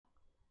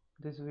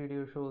This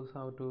video shows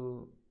how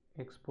to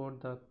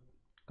export the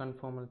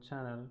conformal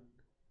channel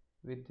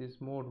with this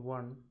mode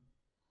 1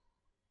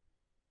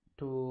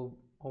 to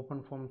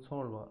Openfoam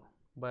solver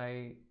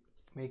by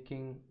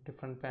making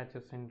different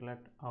patches, inlet,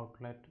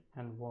 outlet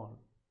and wall.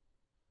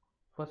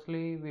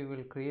 Firstly, we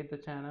will create the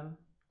channel.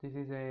 This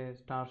is a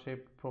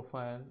star-shaped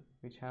profile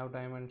which have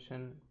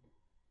dimension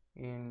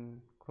in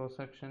cross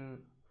section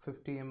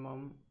 50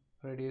 mm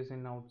radius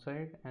in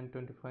outside and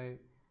 25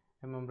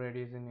 mm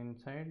radius in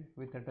inside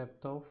with a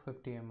depth of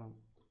 50 mm.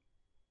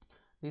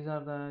 These are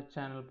the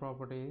channel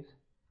properties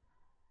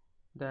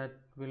that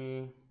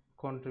will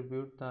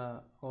contribute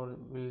or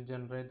will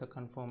generate the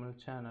conformal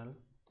channel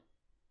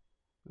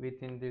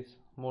within this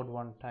mode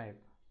 1 type.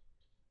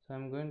 So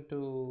I'm going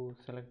to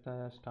select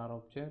the star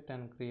object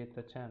and create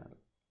the channel.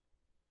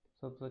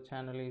 So the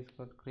channel is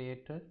got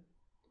created.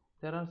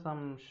 There are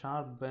some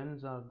sharp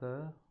bends are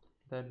there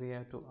that we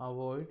have to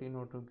avoid in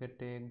order to get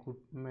a good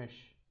mesh.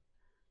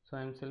 So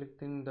I'm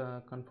selecting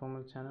the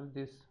conformal channel.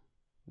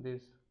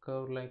 This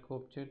curve like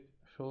object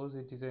shows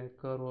it is a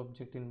curve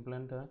object in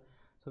Blender,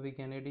 so we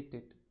can edit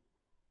it.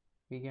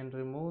 We can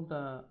remove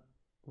the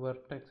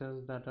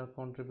vertices that are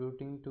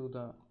contributing to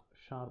the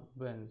sharp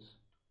bends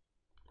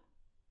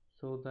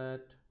so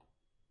that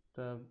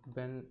the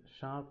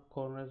sharp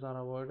corners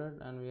are avoided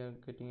and we are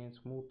getting a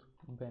smooth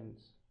bends.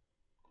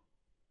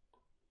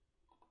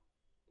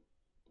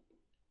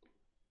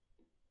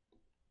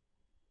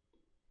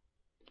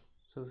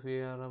 So if we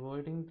are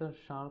avoiding the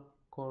sharp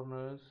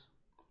corners,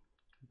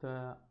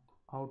 the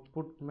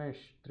output mesh,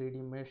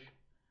 3D mesh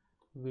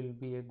will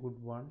be a good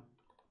one,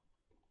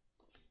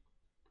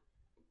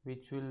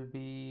 which will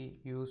be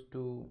used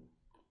to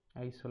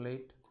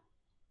isolate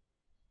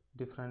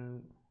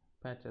different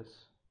patches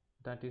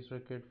that is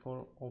required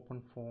for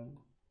Openfoam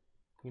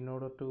in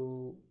order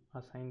to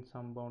assign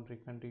some boundary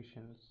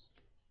conditions.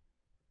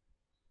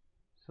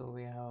 So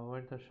we have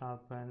avoided the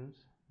sharp bends.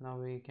 Now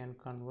we can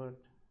convert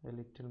a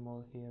little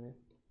more here.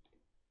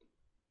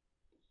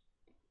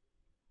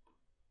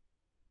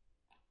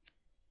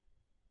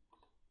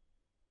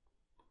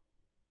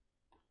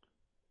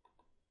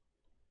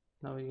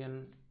 Now we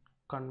can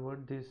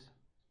convert this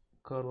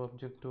curve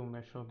object to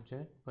mesh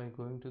object by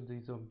going to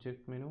this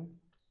object menu,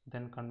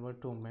 then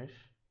convert to mesh.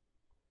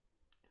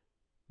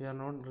 We are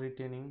not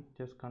retaining,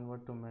 just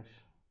convert to mesh.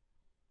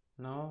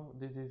 Now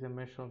this is a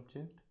mesh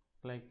object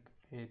like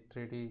a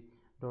 3D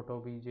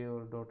 .obj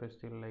or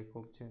 .stl like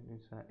object.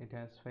 It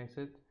has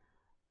faces,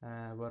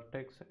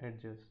 vertex,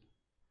 edges.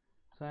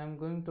 So I am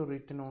going to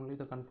retain only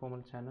the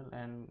conformal channel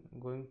and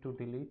going to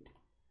delete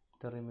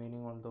the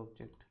remaining all the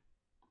object.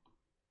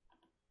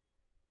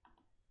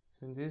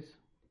 So in this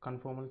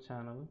conformal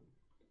channel,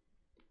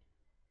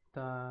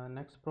 the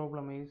next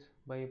problem is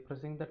by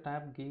pressing the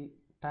tab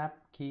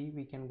key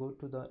we can go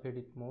to the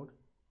edit mode.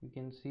 You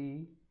can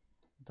see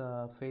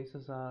the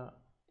faces are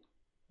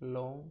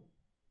long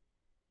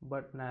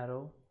but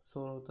narrow,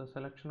 so the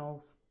selection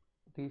of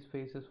these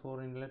faces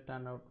for inlet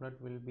and outlet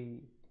will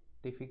be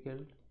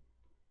difficult,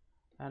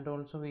 and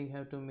also we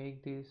have to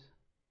make this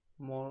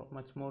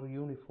much more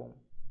uniform.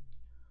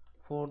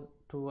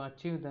 To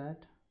achieve that,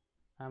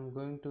 I'm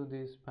going to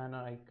this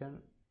banner icon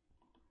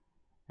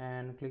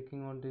and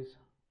clicking on this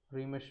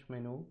remesh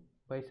menu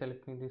by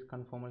selecting this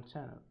conformal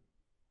channel.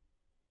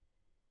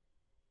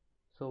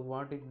 So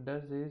what it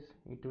does is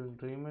it will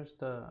remesh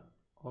the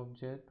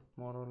object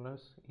more or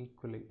less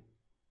equally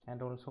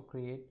and also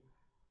create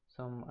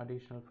some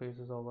additional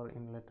faces over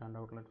inlet and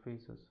outlet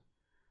faces.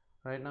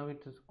 Right now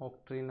it is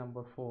octree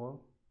number 4.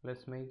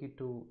 Let's make it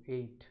to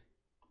 8,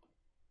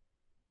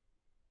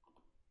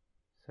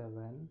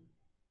 7,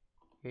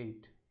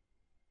 8.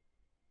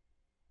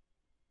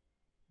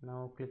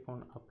 Now click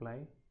on apply,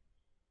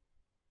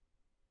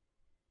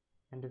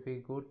 and if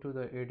we go to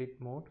the edit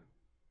mode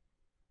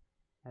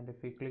and if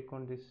we click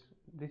on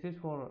this is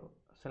for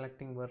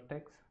selecting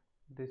vertex,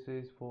 this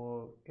is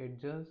for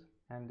edges,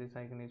 and this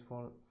icon is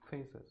for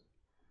faces.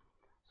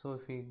 So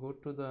if we go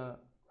to the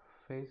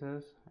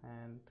faces,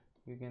 and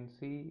you can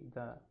see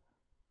the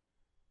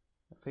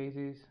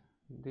faces,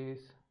 this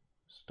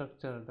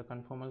structure, the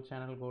conformal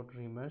channel got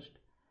remeshed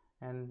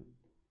and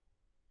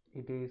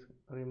it is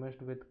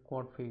remeshed with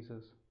quad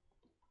faces.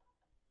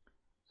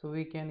 So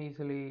we can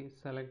easily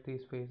select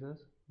these faces,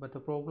 but the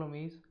problem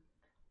is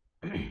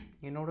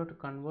in order to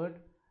convert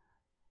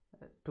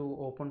to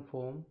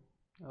Openfoam,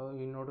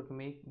 in order to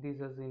make this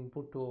as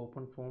input to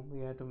Openfoam,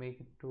 we have to make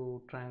it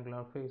to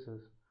triangular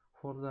faces.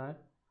 For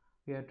that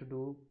we have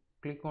to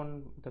click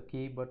on the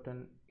key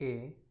button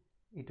A,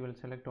 it will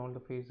select all the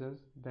faces,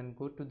 then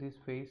go to this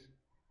face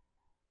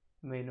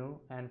menu,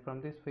 and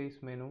from this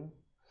face menu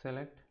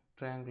select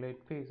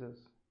triangulate faces.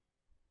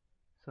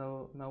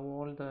 So now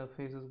all the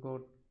faces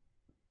got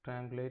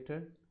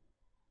triangulated.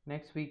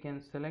 Next we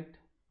can select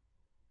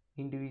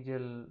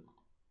individual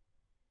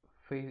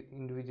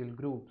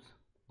groups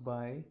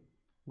by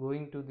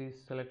going to this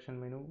selection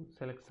menu,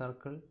 select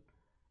circle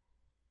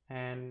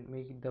and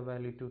make the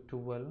value to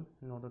 12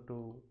 in order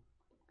to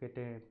get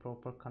a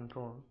proper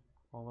control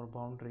over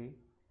boundary.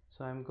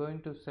 So I'm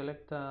going to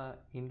select the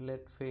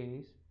inlet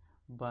face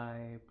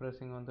by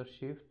pressing on the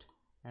shift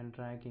and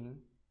dragging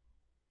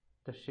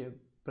the shift.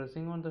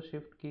 Pressing on the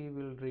shift key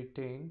will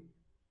retain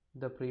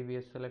the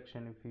previous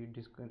selection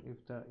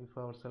if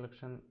our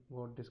selection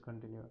got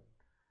discontinued.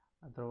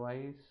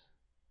 Otherwise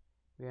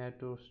we have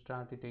to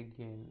start it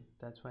again.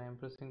 That's why I'm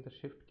pressing the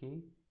shift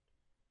key.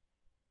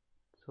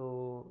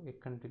 So a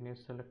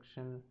continuous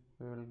selection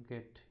we will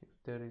get if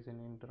there is an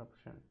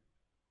interruption,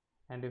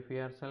 and if we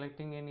are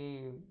selecting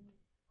any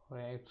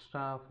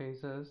extra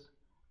faces,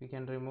 we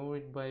can remove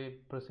it by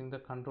pressing the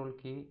control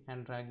key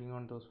and dragging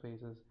on those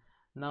faces.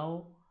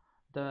 Now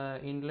the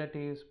inlet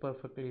is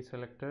perfectly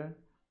selected.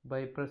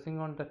 By pressing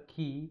on the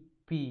key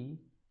P,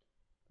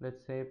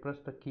 let's say press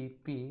the key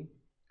P,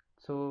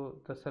 so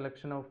the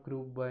selection of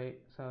group by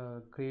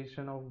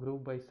creation of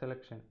group by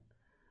selection,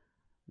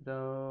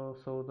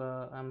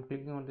 I'm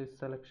clicking on this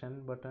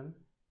selection button,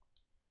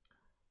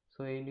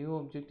 so a new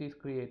object is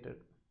created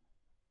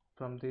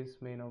from this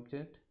main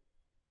object.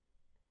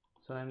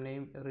 So I'm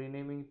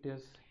renaming it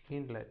as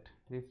inlet.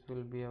 This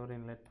will be our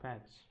inlet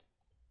patch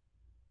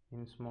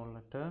in small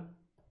letter,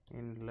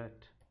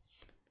 inlet,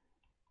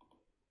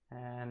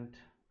 and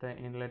the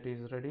inlet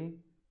is ready.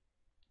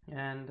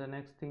 And the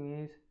next thing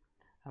is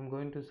I'm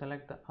going to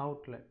select the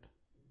outlet.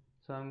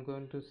 So I'm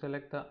going to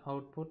select the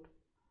outlet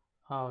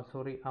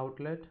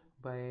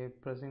by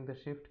pressing the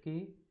shift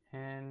key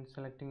and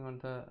selecting on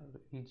the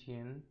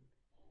region,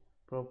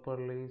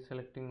 properly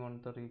selecting on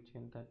the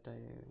region that I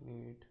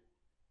need.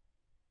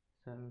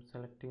 So I'm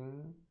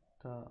selecting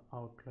the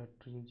outlet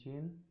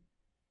region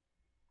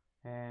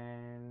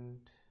and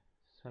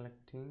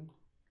selecting.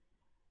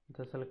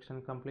 The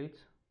selection completes.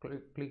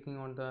 Clicking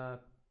on the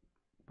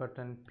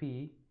button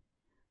P,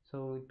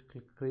 so it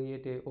will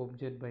create a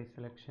object by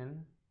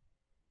selection,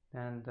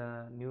 and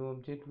the new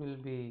object will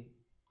be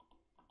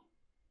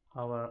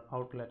our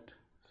outlet.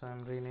 So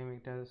I'm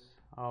renaming it as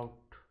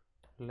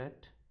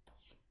outlet.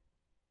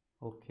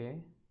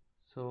 Okay,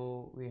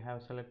 so we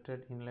have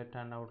selected inlet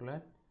and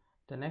outlet.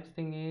 The next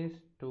thing is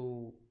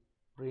to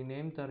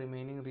rename the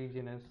remaining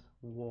region as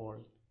wall.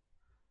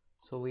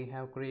 So we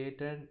have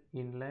created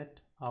inlet,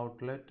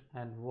 outlet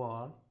and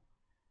wall,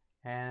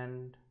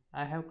 and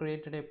I have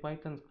created a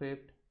Python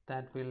script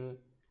that will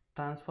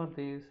transfer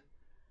these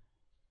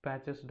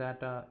patches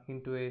data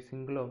into a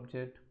single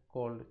object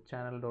called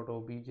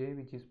channel.obj,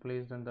 which is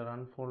placed in the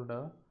run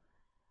folder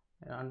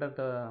under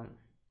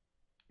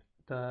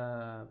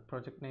the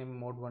project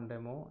name mode1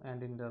 demo,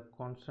 and in the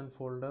constant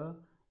folder.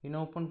 In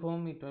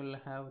Openfoam it will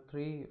have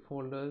three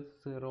folders: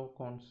 0,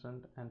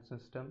 constant and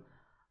system.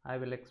 I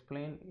will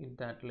explain it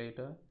that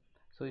later.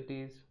 So it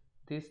is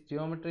this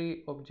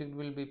geometry object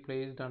will be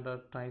placed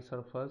under try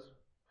surface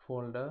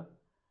folder.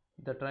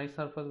 The try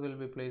surface will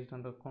be placed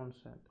under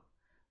constant.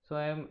 So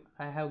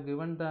I have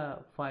given the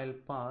file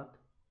path,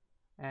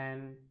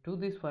 and to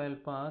this file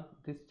path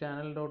this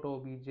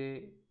channel.obj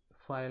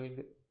file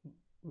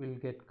will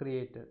get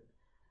created.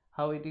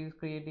 How it is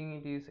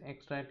creating? It is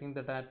extracting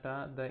the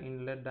data, the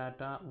inlet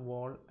data,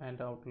 wall and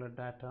outlet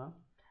data,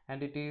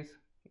 and it is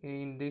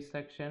in this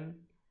section.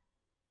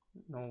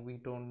 No, we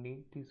don't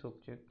need this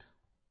object,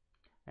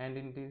 and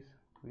in this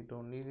we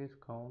don't need this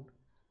count.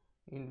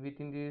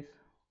 Within this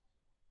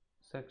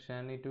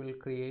section it will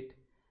create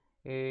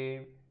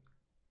a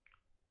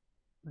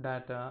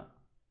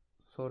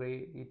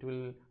it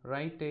will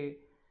write a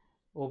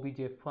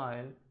obj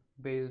file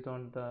based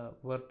on the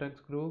vertex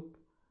group,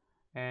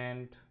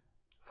 and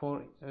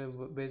for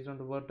based on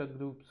the vertex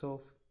groups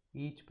of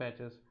each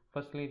patches.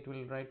 Firstly it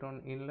will write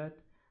on inlet,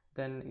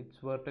 then its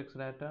vertex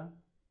data.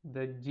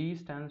 The G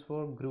stands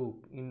for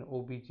group in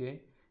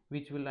obj,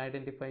 which will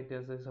identify it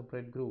as a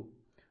separate group.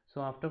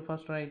 So after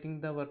first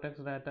writing the vertex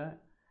data,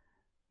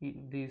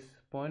 this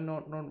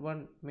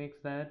 0.001 makes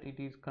that it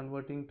is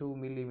converting to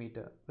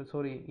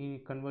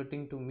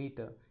converting to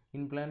meter.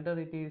 In Blender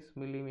it is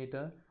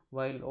millimeter,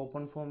 while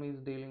Openfoam is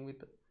dealing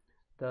with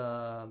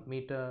the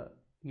meter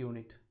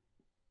unit.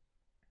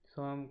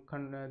 So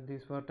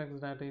this vertex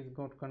data is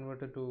got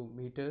converted to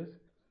meters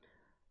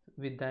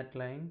with that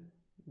line.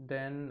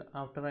 Then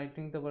after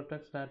writing the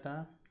vertex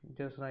data,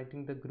 just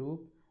writing the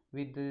group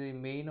with the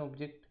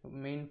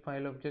main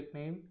file object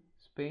name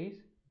space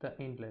the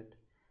inlet.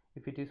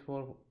 If it is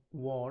for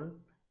wall,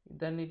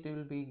 then it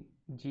will be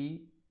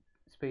G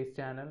space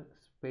channel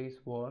space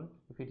wall.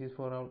 If it is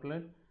for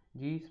outlet,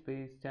 G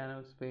space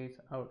channel space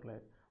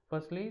outlet.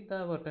 Firstly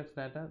the vertex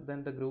data,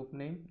 then the group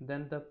name,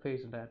 then the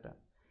face data.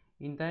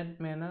 In that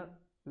manner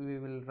we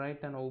will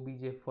write an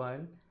obj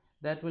file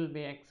that will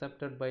be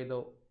accepted by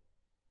the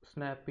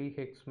snappy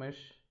hex mesh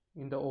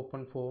in the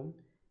Openfoam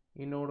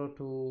in order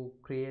to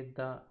create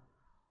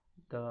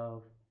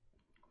the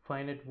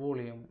finite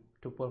volume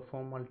to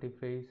perform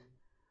multi-phase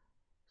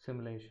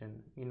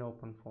simulation in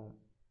Openfoam.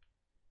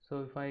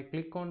 So if I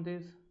click on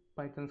this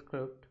Python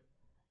script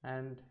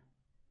and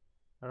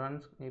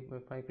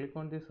if I click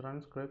on this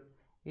run script,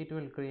 it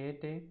will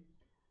create a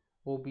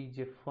obj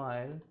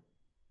file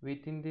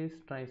within this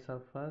try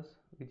surface,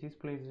 which is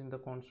placed in the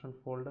constant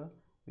folder,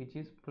 which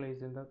is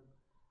placed in the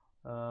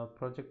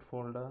project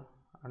folder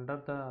under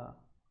the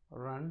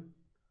run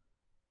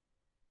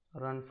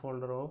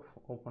folder of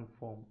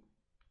Openfoam.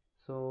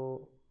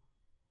 So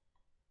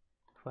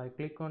if I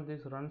click on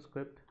this run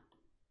script,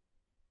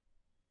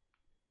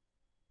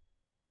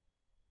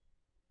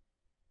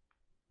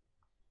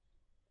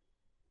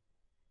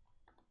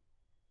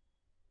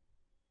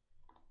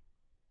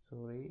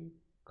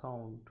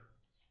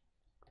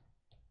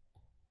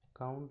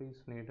 count is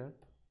needed.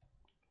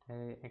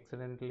 I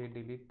accidentally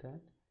delete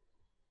that.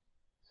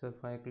 So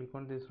if I click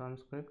on this run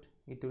script,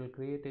 it will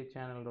create a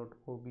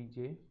channel.obj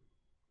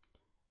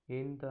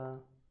in the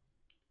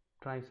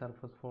try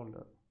surface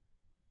folder.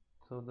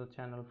 So the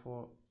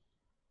channel.obj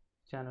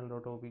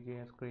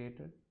is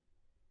created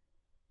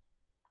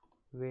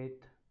with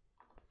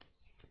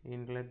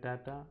inlet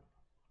data,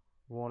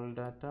 wall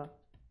data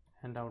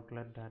and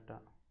outlet data.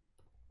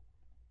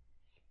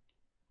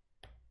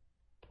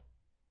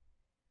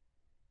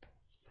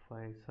 If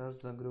I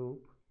search the group,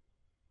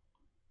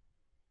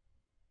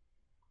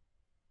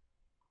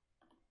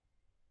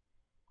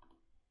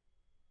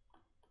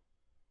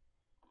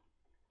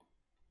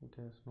 it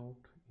is not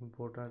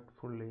imported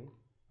fully.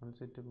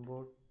 Once it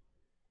import,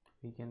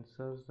 we can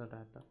search the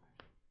data.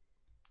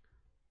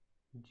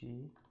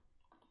 G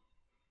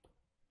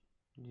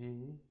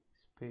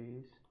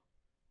space,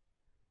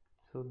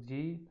 so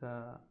G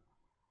the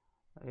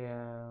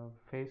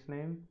face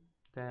name,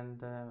 then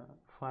the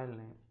file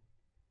name.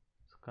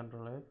 So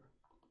Control F,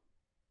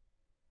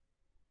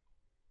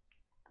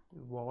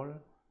 wall,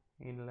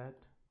 inlet,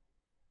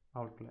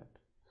 outlet.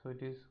 So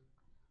it is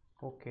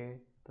okay,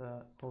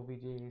 the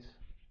obj is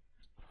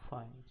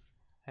fine.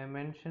 I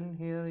mentioned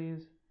here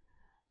is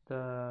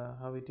the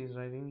how it is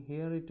writing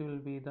here. It will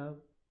be the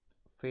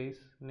face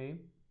name,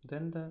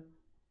 then the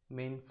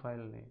main file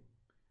name.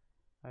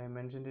 I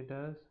mentioned it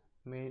as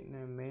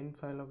main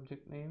file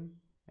object name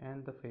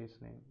and the face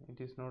name.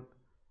 It is not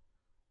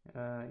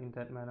in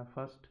that manner.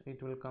 First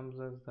it will comes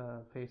as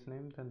the face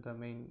name, then the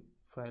main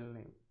file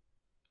name.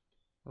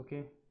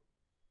 Okay,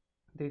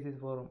 this is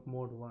for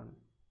mode 1.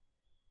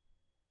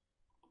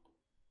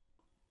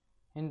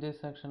 In this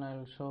section I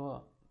will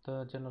show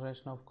the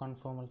generation of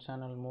conformal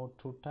channel mode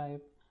 2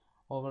 type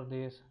over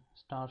this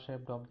star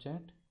shaped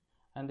object,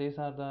 and these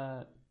are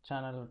the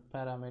channel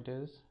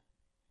parameters.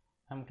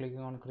 I'm clicking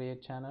on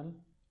create channel.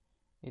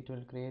 It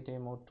will create a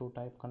mode 2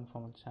 type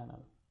conformal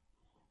channel.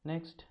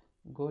 Next,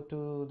 go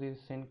to this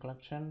scene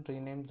collection,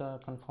 rename the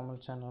conformal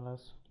channel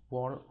as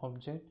wall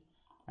object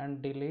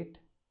and delete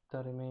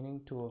the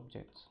remaining 2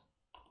 objects,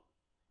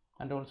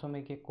 and also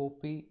make a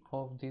copy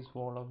of this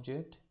wall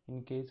object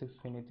in case if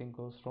anything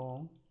goes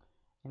wrong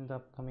in the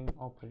upcoming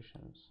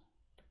operations.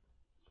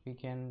 We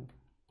can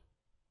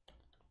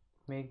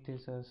make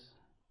this as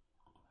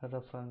a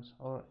reference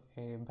or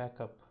a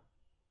backup.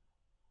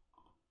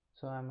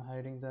 So I'm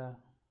hiding the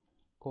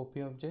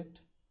copy object,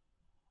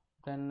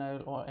 then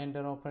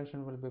enter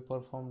operation will be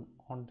performed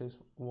on this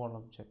wall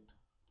object.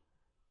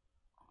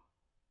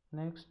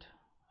 Next,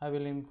 I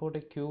will import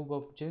a cube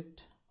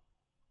object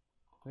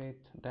with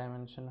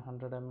dimension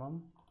 100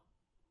 mm,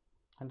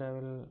 and I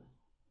will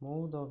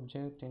move the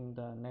object in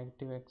the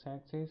negative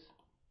x-axis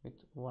with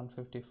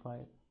 155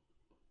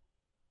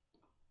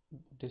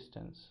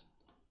 distance,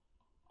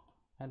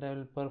 and I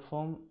will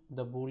perform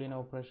the boolean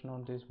operation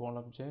on this wall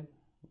object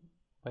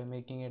by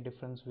making a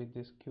difference with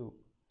this cube.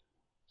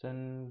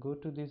 Then go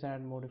to this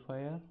add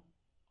modifier,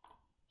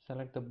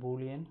 select the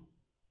boolean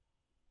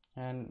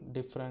and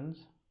difference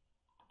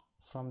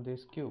from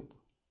this cube.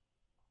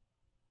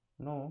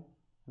 Now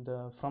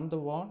from the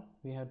wall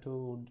we have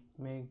to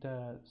make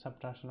the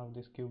subtraction of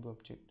this cube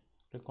object.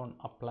 Click on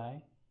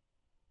apply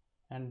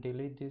and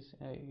delete this.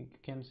 You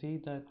can see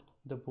that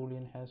the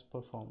boolean has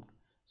performed,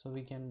 so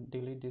we can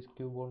delete this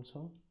cube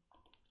also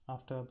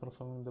after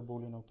performing the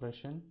boolean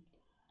operation.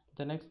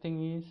 The next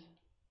thing is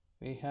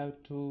we have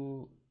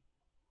to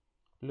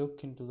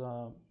look into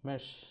the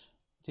mesh.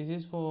 This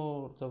is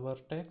for the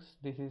vertex,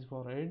 this is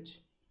for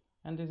edge,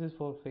 and this is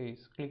for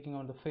face. Clicking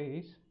on the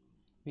face,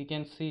 we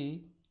can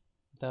see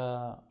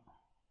the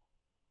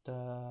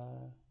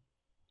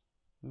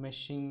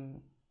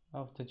meshing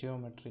of the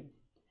geometry.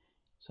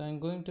 So I'm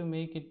going to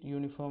make it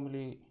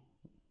uniformly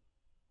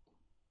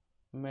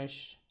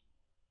mesh,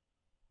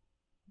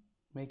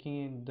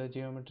 making the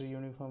geometry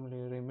uniformly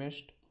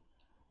remeshed.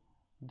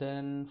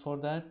 Then for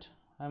that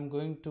I'm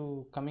going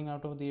to coming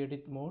out of the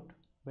edit mode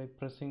by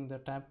pressing the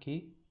tab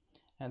key,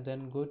 and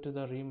then go to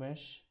the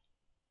remesh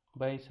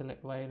while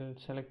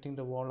selecting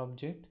the wall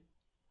object,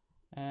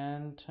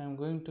 and I'm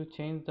going to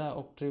change the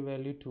octave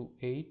value to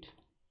 8,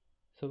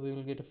 so we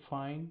will get a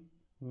fine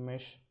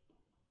mesh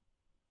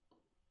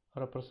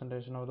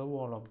representation of the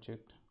wall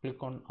object.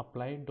 Click on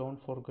apply.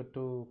 Don't forget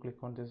to click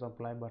on this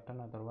apply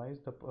button, otherwise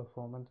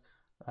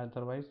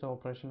the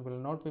operation will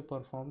not be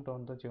performed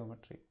on the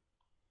geometry.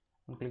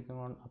 I'm clicking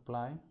on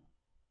apply.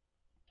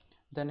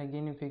 Then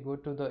again, if we go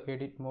to the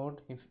edit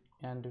mode, if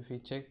we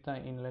check the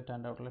inlet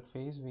and outlet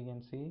face, we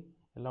can see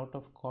a lot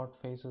of chord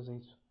faces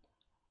is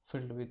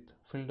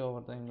filled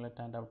over the inlet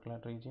and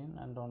outlet region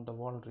and on the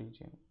wall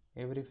region.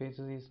 Every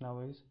faces is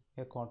now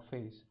a chord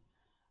face.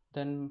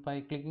 Then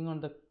by clicking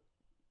on the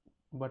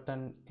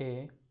button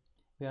A,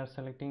 we are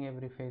selecting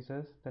every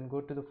faces. Then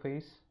go to the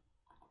face.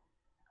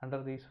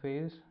 Under these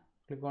face,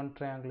 click on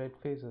triangulate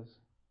faces.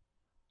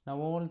 Now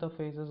all the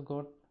faces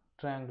got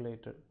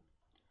triangulated.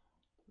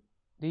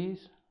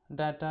 These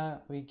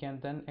data we can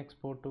then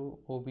export to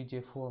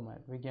OBJ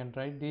format. We can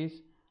write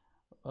these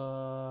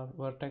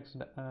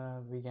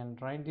we can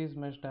write this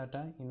mesh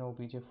data in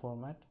OBJ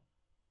format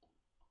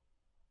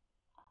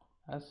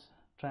as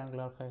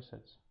triangular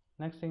facets.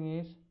 Next thing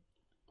is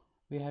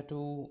we have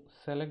to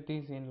select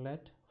this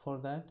inlet. For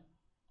that,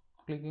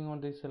 clicking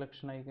on this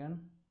selection icon,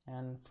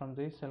 and from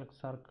this select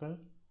circle,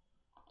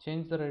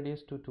 change the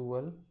radius to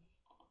 12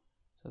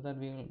 so that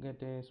we will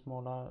get a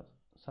smaller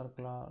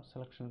circular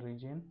selection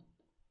region.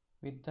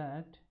 With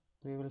that,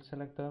 we will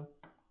select the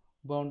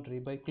boundary.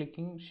 By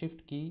clicking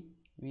shift key,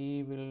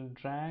 we will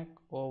drag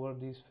over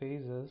these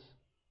faces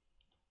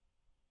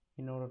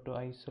in order to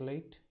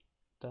isolate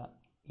the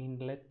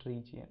inlet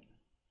region.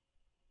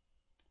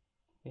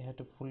 We have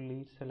to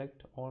fully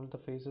select all the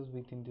faces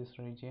within this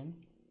region.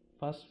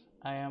 First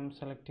I am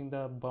selecting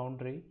the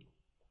boundary.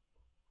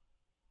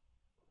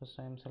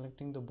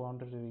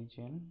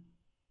 Region.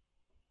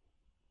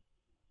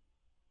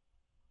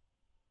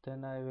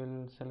 Then I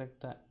will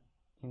select the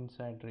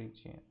inside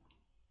region.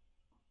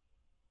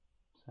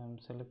 So I am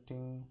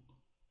selecting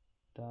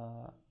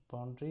the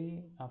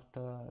boundary.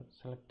 After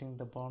selecting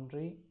the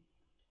boundary,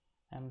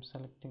 I am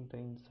selecting the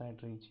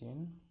inside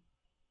region.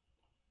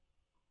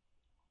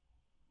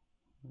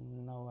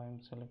 Now I am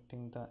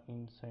selecting the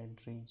inside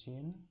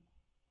region.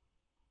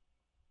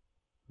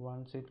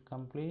 Once it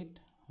complete,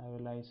 I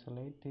will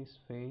isolate this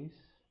face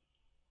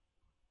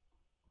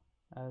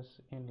as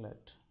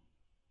inlet.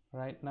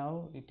 Right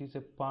now it is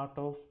a part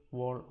of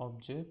wall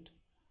object.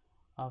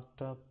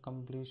 After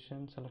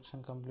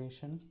selection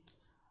completion,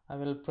 I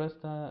will press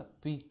the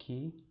P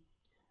key.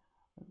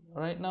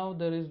 Right now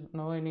there is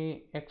no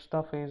any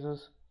extra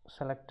faces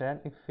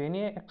selected. If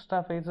any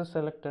extra faces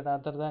selected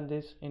other than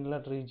this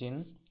inlet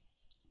region,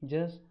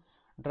 just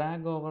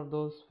drag over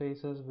those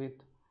faces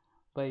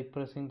by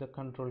pressing the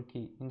control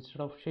key.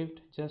 Instead of shift,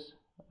 just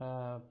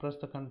press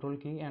the control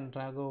key and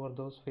drag over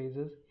those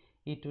faces.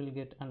 It will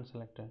get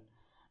unselected.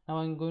 Now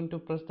I'm going to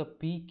press the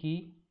P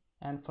key,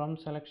 and from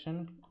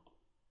selection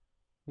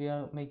we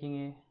are making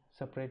a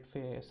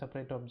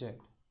separate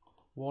object,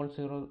 wall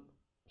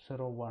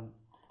 001.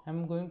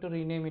 I'm going to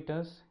rename it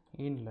as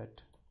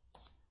inlet.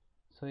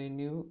 So a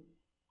new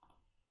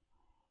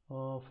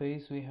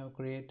face we have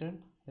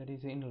created, that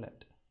is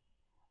inlet.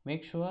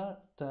 Make sure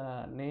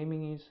the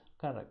naming is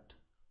correct.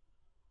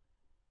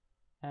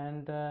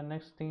 And the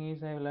next thing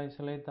is I will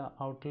isolate the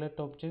outlet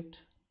object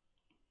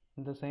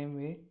in the same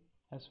way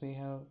as we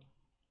have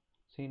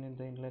seen in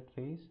the inlet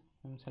face.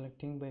 I'm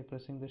selecting by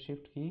pressing the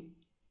shift key.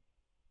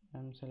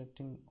 I'm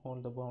selecting all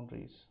the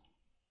boundaries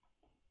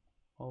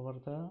over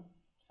the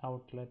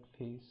outlet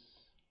face.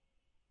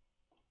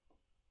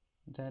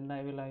 Then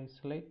I will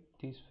isolate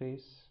this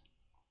face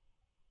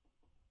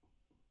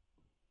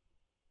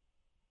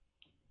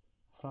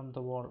from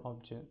the wall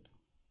object.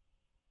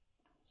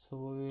 So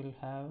we will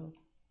have,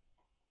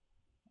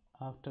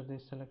 after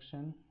this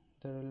selection,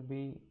 there will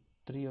be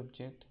 3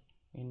 objects: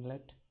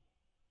 inlet,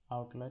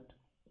 outlet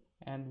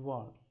and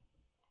wall,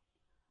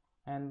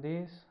 and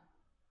these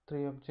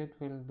 3 objects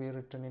will be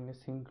written in a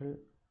single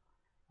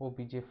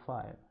OBJ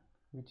file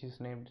which is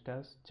named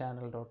as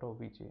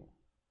channel.obj.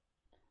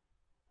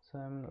 So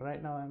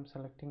right now I'm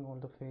selecting all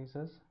the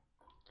faces,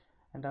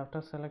 and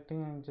after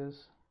selecting I'm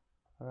just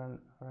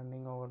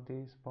running over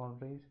these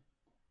boundaries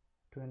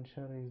to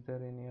ensure is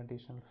there any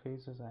additional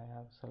faces I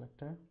have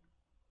selected.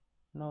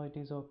 Now it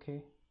is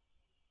okay,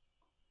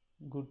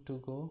 good to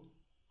go.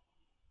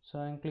 So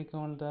I'm clicking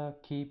on the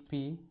key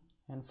P,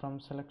 and from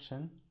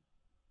selection,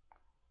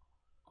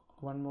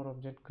 one more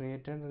object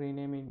created,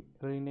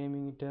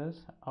 renaming it as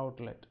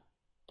outlet.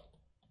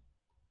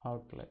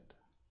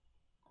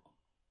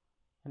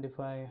 And if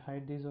I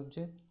hide this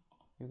object,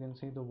 you can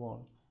see the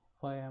wall.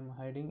 If I am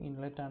hiding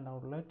inlet and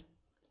outlet,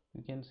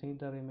 you can see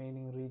the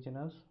remaining region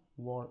as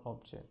wall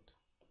object.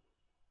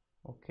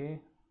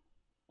 Okay,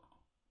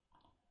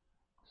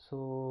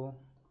 so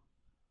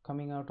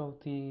coming out of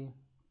the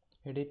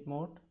edit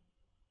mode,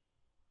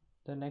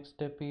 the next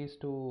step is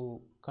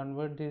to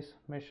convert this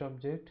mesh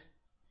object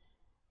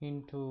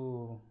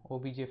into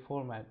OBJ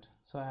format.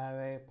 So I have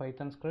a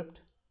Python script,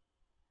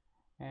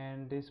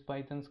 and this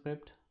Python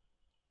script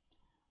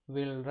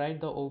will write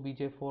the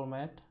OBJ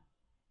format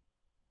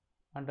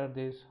under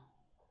this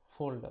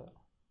folder.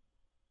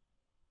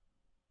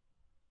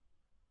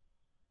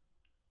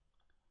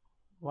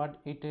 What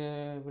it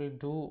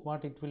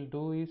will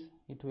do is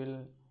it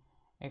will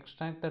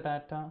extract the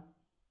data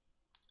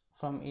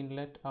from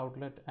inlet,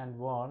 outlet and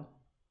wall,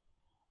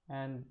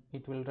 and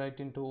it will write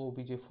into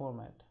OBJ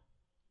format.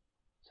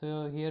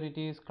 So here it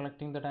is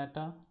collecting the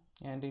data,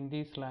 and in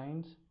these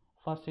lines,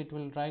 first it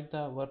will write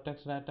the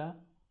vertex data.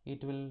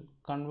 It will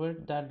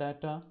convert that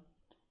data.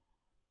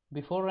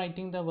 Before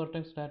writing the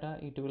vertex data,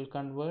 it will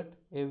convert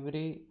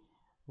every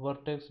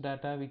vertex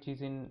data which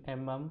is in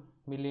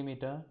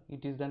millimeter,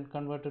 it is then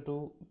converted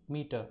to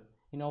meter.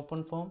 In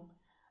Openfoam,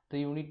 the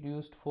unit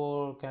used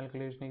for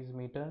calculation is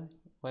meter,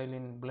 while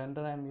in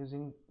Blender I am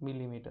using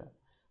millimeter.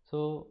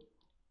 So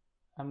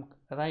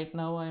right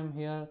now I am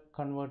here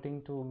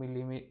converting to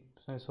millimeter,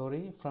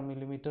 from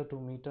millimeter to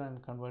meter I am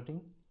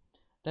converting.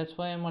 That's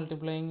why I am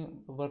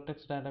multiplying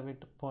vertex data with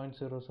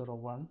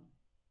 0.001.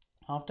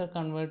 After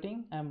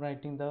converting, I am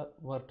writing the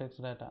vertex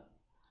data.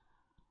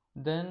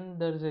 Then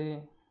there is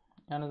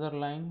another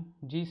line,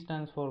 G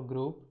stands for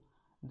group.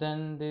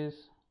 Then this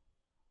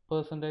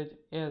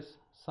 %S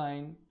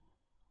sign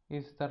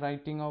is the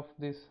writing of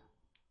this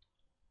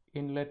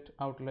inlet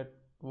outlet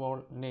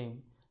wall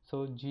name.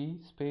 So G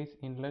space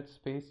inlet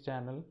space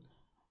channel.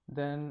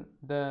 Then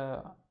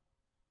the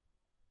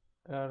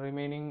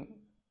remaining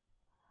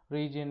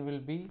region will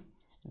be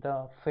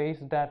the phase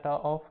data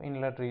of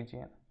inlet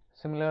region.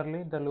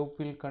 Similarly, the loop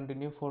will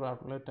continue for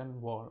outlet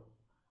and wall.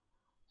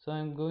 So I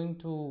am going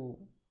to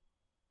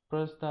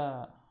press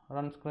the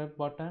run script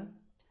button.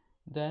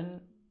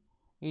 Then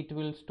it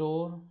will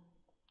store,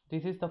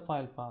 this is the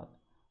file path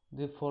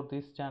for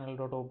this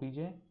channel.obj.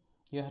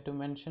 You have to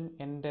mention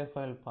entire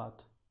file path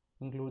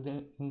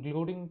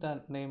including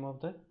the name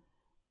of the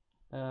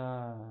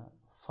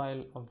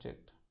file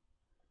object.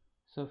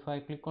 So if I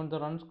click on the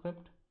run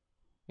script,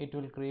 it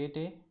will create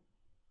a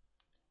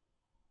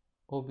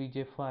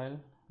obj file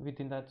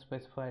within that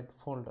specified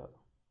folder.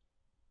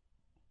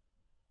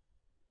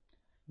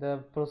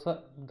 The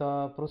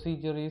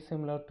procedure is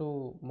similar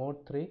to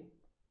mode 3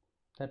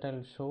 that I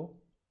will show.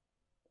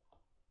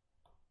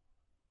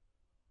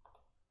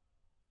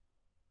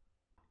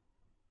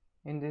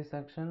 In this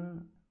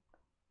section,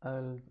 I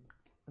will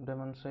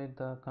demonstrate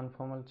the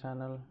conformal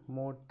channel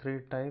mode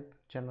 3 type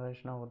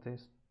generation over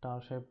this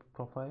star shaped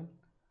profile.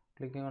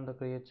 Clicking on the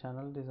create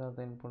channel, these are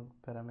the input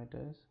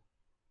parameters.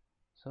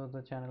 So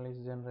the channel is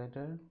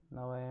generated.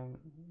 Now I am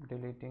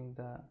deleting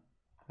the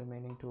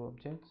remaining two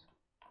objects,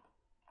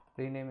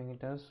 renaming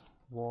it as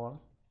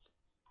wall,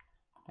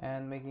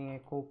 and making a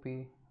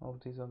copy of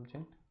this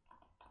object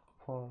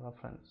for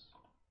reference.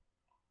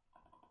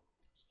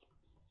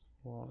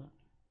 Wall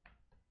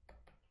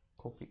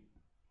copy.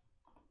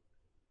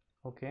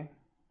 Okay,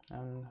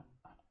 and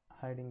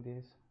hiding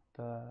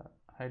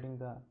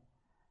the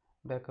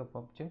backup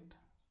object.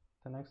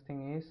 The next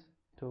thing is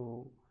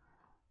to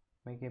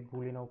make a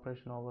boolean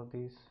operation over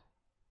this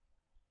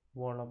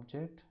wall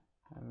object.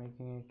 I'm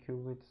making a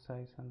cube with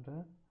size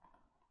 100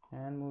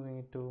 and moving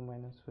it to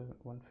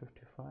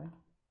 -155.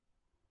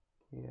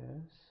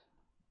 Yes,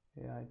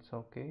 yeah, it's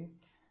okay.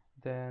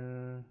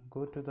 Then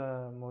go to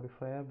the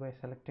modifier by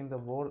selecting the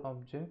wall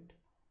object.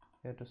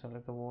 You have to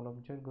select the wall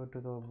object, go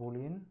to the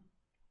boolean,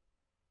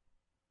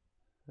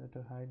 so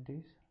to hide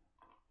this,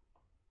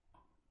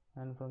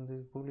 and from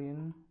this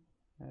boolean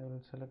I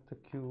will select the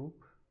cube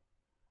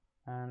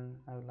and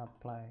I will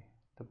apply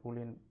the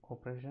boolean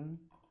operation.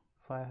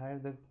 If I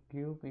hide the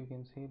cube, you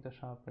can see the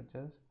sharp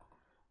edges.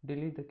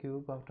 Delete the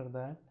cube after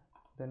that,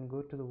 then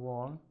go to the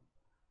wall,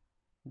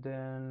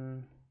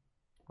 then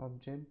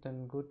object,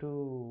 then go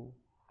to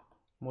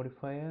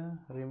modifier,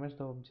 remesh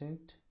the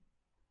object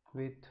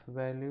with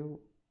value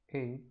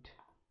 8,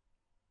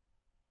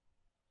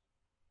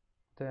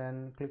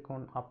 then click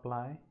on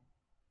apply,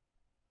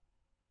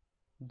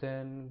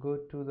 then go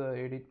to the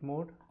edit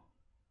mode,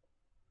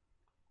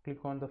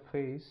 click on the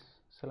face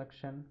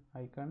selection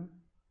icon,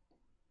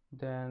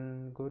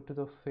 then go to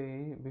the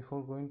face.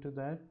 Before going to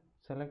that,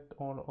 select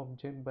all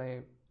object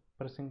by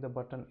pressing the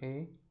button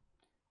A,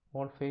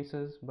 all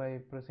faces by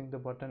pressing the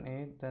button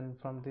A. Then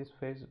from this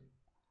face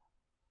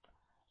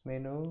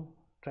menu,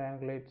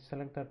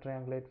 select the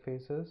triangulate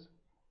faces.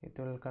 It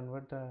will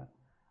convert the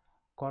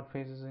chord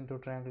faces into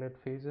triangulate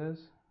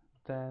faces.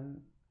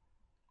 Then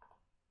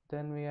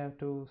we have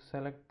to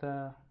select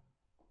the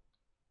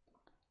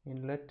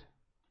inlet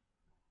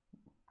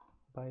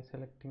by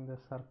selecting the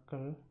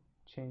circle,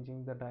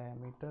 changing the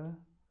diameter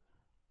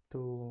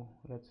to,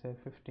 let's say,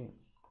 15.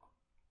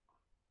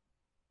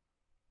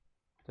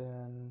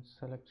 Then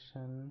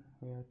selection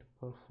we have to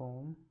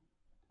perform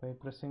by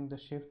pressing the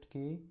shift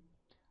key,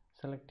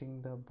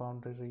 selecting the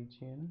boundary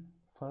region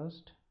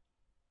first.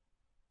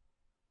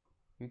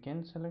 You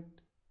can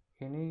select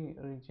any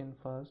region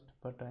first,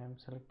 but I am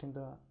selecting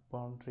the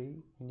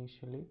boundary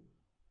initially.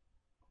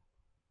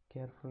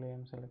 Carefully I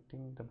am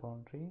selecting the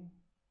boundary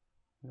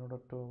in order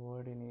to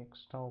avoid any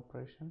extra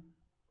operation.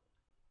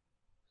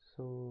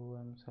 So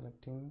I am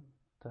selecting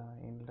the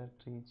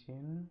inlet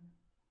region,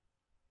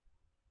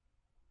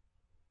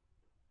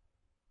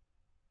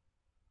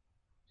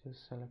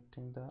 just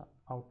selecting the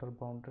outer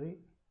boundary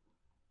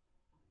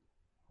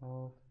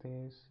of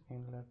this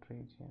inlet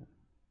region.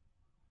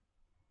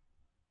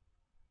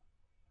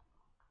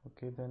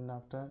 Okay, then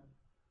after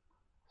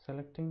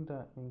selecting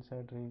the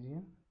inside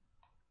region,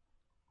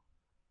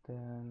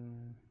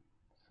 then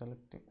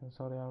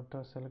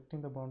after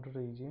selecting the boundary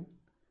region,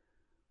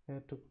 we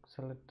have to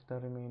select the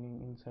remaining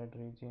inside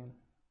region.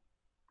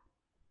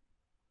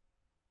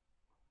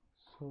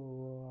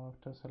 So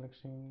after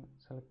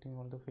selecting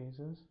all the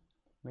faces,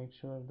 make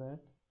sure that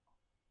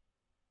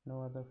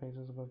no other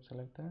faces got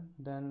selected.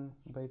 Then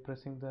by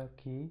pressing the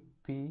key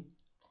P,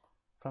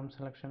 from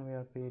selection we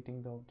are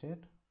creating the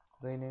object,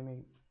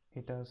 renaming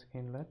it as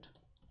inlet.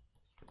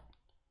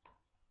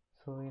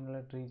 So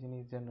inlet region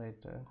is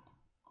generated.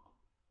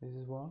 This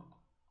is what?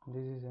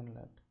 This is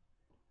inlet.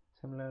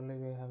 Similarly,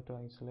 we have to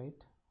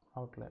isolate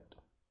outlet.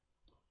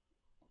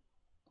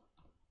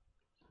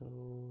 So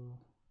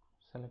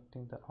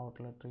selecting the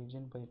outlet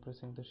region by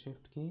pressing the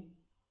shift key,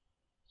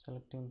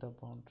 selecting the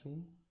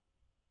boundary,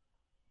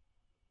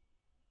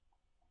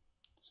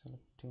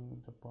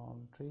 selecting the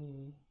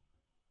boundary,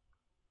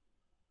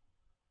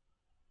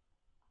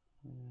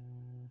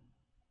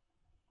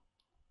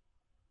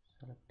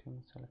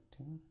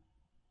 selecting.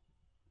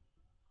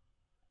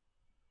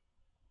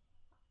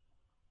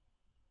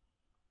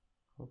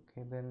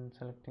 Okay, then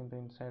selecting the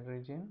inside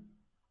region,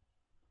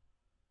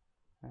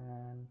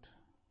 and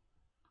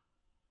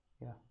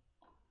yeah,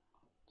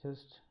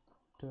 just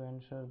to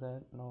ensure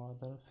that no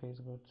other face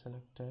got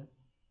selected.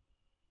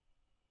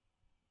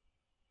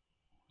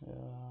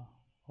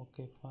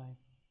 Okay, fine.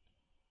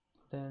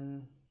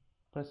 Then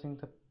pressing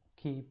the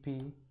key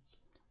P,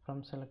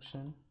 from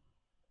selection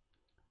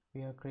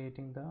we are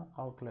creating the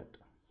outlet,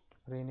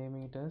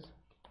 renaming it as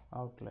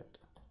outlet.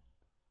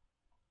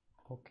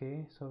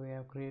 Okay, so we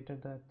have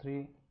created the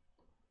three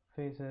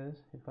faces.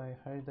 If I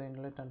hide the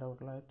inlet and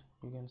outlet,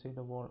 you can see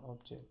the wall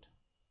object.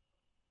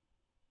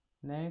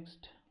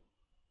 Next,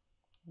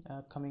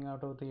 coming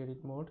out of the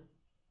edit mode,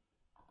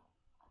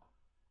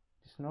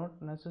 it's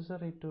not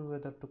necessary to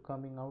whether to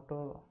coming out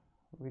or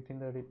within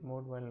the edit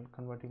mode while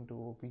converting to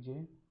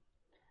OBJ.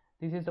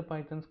 This is the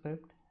Python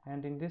script,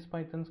 and in this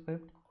Python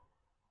script,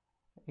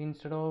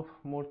 instead of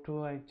mode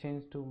 2 I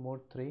changed to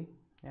mode 3,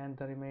 and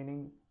the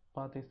remaining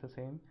path is the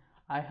same.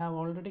 I have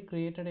already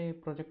created a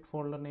project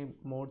folder named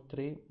mode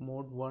 3,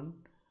 mode 1,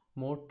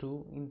 mode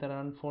 2 in the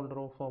run folder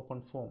of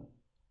Openfoam.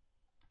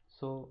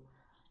 So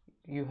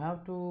you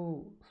have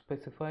to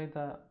specify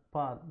the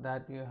path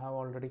that you have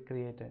already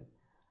created.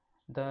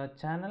 The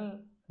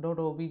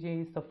channel.obj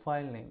is the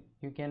file name.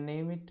 You can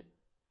name it,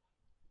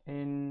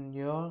 in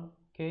your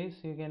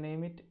case you can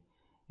name it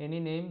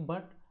any name,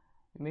 but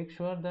make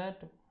sure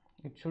that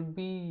it should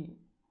be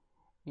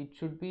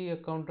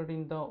accounted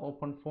in the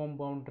Openfoam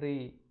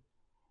boundary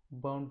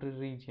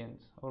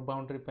regions or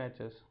boundary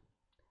patches.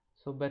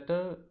 So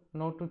better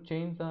not to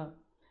change the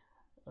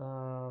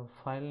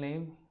file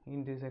name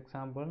in this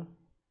example.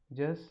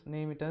 Just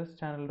name it as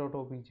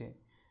channel.obj,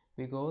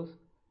 because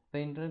the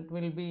inlet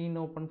will be in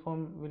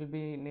Openfoam will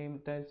be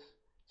named as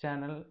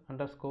channel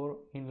underscore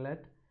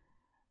inlet,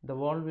 the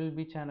wall will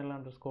be channel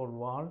underscore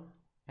wall,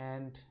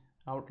 and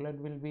outlet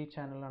will be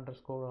channel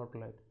underscore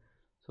outlet.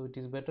 So it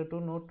is better to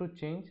not to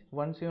change.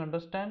 Once you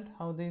understand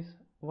how these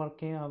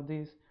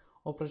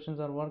operations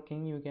are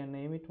working, you can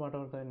name it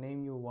whatever the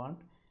name you want.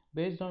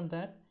 Based on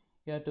that,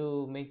 you have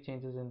to make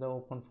changes in the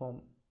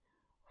Openfoam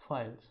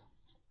files.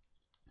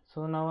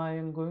 So now I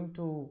am going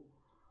to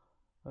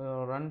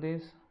run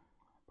this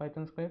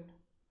Python script.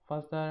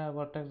 First the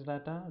vertex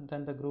data,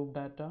 then the group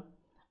data.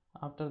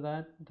 After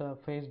that, the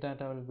face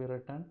data will be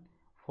written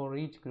for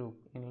each group,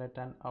 inlet,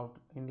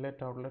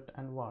 outlet,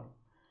 and wall.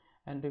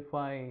 And if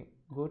I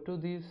go to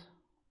this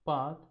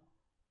path,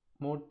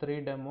 mode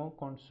 3 demo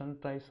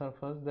constant try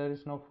surface, there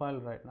is no file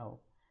right now.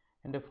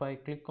 And if I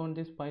click on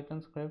this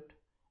Python script,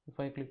 if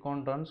I click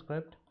on run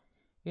script,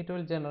 it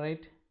will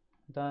generate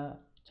the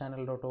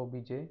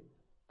channel.obj.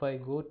 If I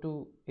go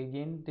to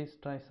again this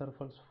try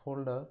surface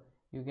folder,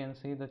 you can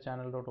see the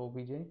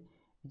channel.obj,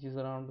 which is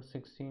around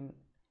 16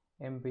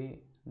 MB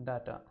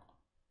data.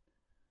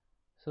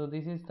 So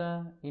this is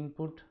the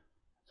input.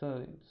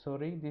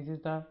 This is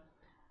the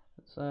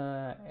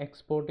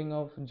exporting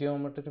of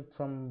geometry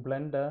from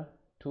Blender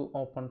to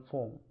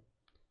Openfoam.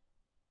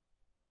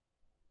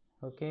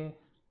 Okay,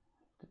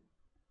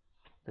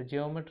 the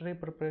geometry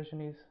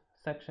preparation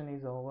section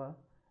is over.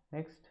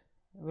 Next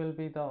will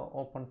be the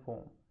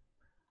Openfoam.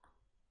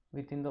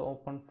 Within the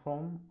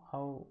Openfoam,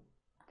 how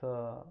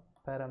the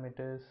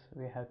parameters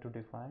we have to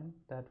define,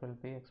 that will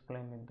be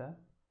explained in the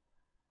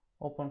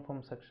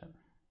Openfoam section.